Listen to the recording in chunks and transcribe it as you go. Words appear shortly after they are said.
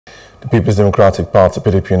The People's Democratic Party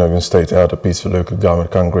 (PDP) in Ogun State held a peaceful local government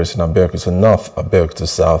congress in Abeokuta North, Abeokuta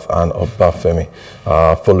South and Obafemi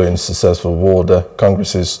following successful ward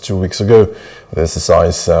congresses 2 weeks ago. The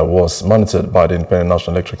exercise was monitored by the Independent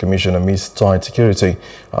National Electoral Commission amidst tight security.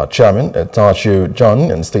 Chairman Tachu John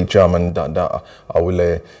and State Chairman Dada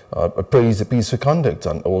Awile praised the peaceful conduct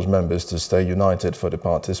and urged members to stay united for the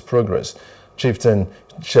party's progress. Chieftain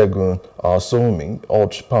Shegun Somi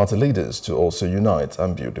urged party leaders to also unite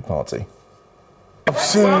and build the party. I've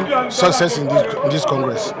seen success in this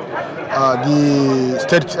Congress. The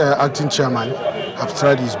state acting chairman have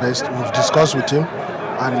tried his best. We've discussed with him,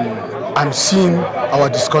 and I'm seeing our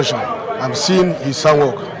discussion. I'm seeing his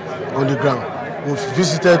work on the ground. We've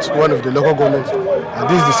visited one of the local governments, and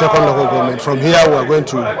this is the second local government. From here, we are going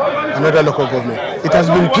to another local government. It has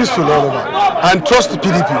been peaceful all over. And trust the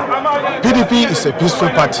PDP. PDP is a peaceful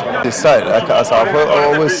party. The sign, as I've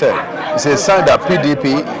always said, it's a sign that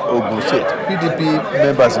PDP Ogun State, PDP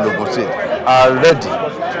members in Ogun State are ready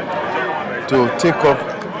to take up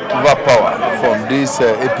power from this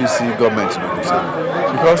APC government in Ogun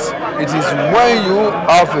State. Because it is when you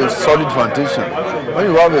have a solid foundation, when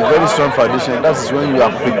you have a very strong foundation, that is when you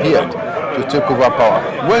are prepared to take over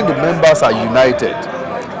power. When the members are united,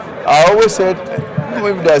 I always said,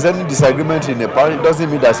 if there's any disagreement in a party, it doesn't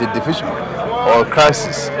mean there's a division or a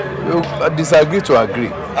crisis. You disagree to agree.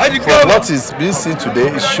 But what is being seen today,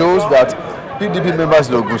 it shows that PDP members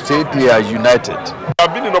in Ogun State, they are united.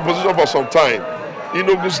 I've been in opposition for some time. In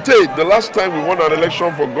Ogun State, the last time we won an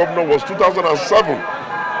election for governor was 2007.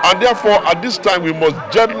 And therefore, at this time, we must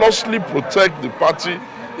jealously protect the party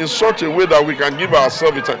in such a way that we can give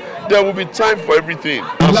ourselves a time. There will be time for everything.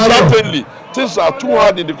 And certainly, things are too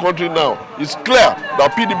hard in the country now. It's clear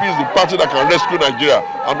that PDP is the party that can rescue Nigeria,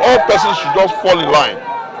 and all persons should just fall in line.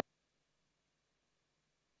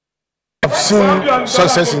 I've seen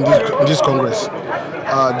success in this Congress.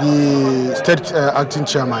 The state acting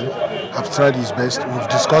chairman have tried his best. We've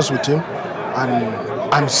discussed with him, and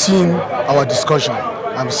I'm seeing our discussion.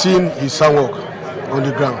 I'm seeing his work on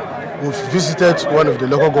the ground. We've visited one of the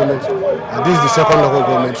local governments, and this is the second local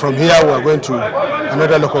government. From here, we are going to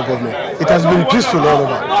another local government. It has been peaceful all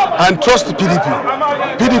over. And trust the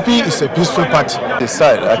PDP. PDP is a peaceful party. The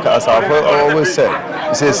sign, as I've always said,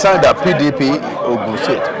 it's a sign that PDP Ogun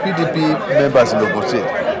State, PDP members in Ogun State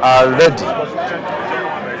are ready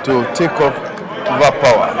to take up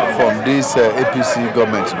power from this APC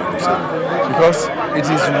government in Ogun State. Because it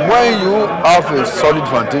is when you have a solid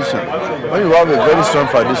foundation, when you have a very strong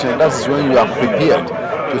foundation, that is when you are prepared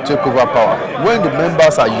to take over power. When the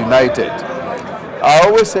members are united, I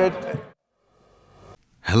always said...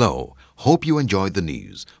 Hello, hope you enjoyed the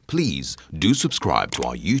news. Please do subscribe to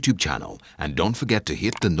our YouTube channel and don't forget to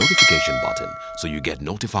hit the notification button so you get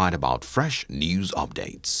notified about fresh news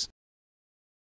updates.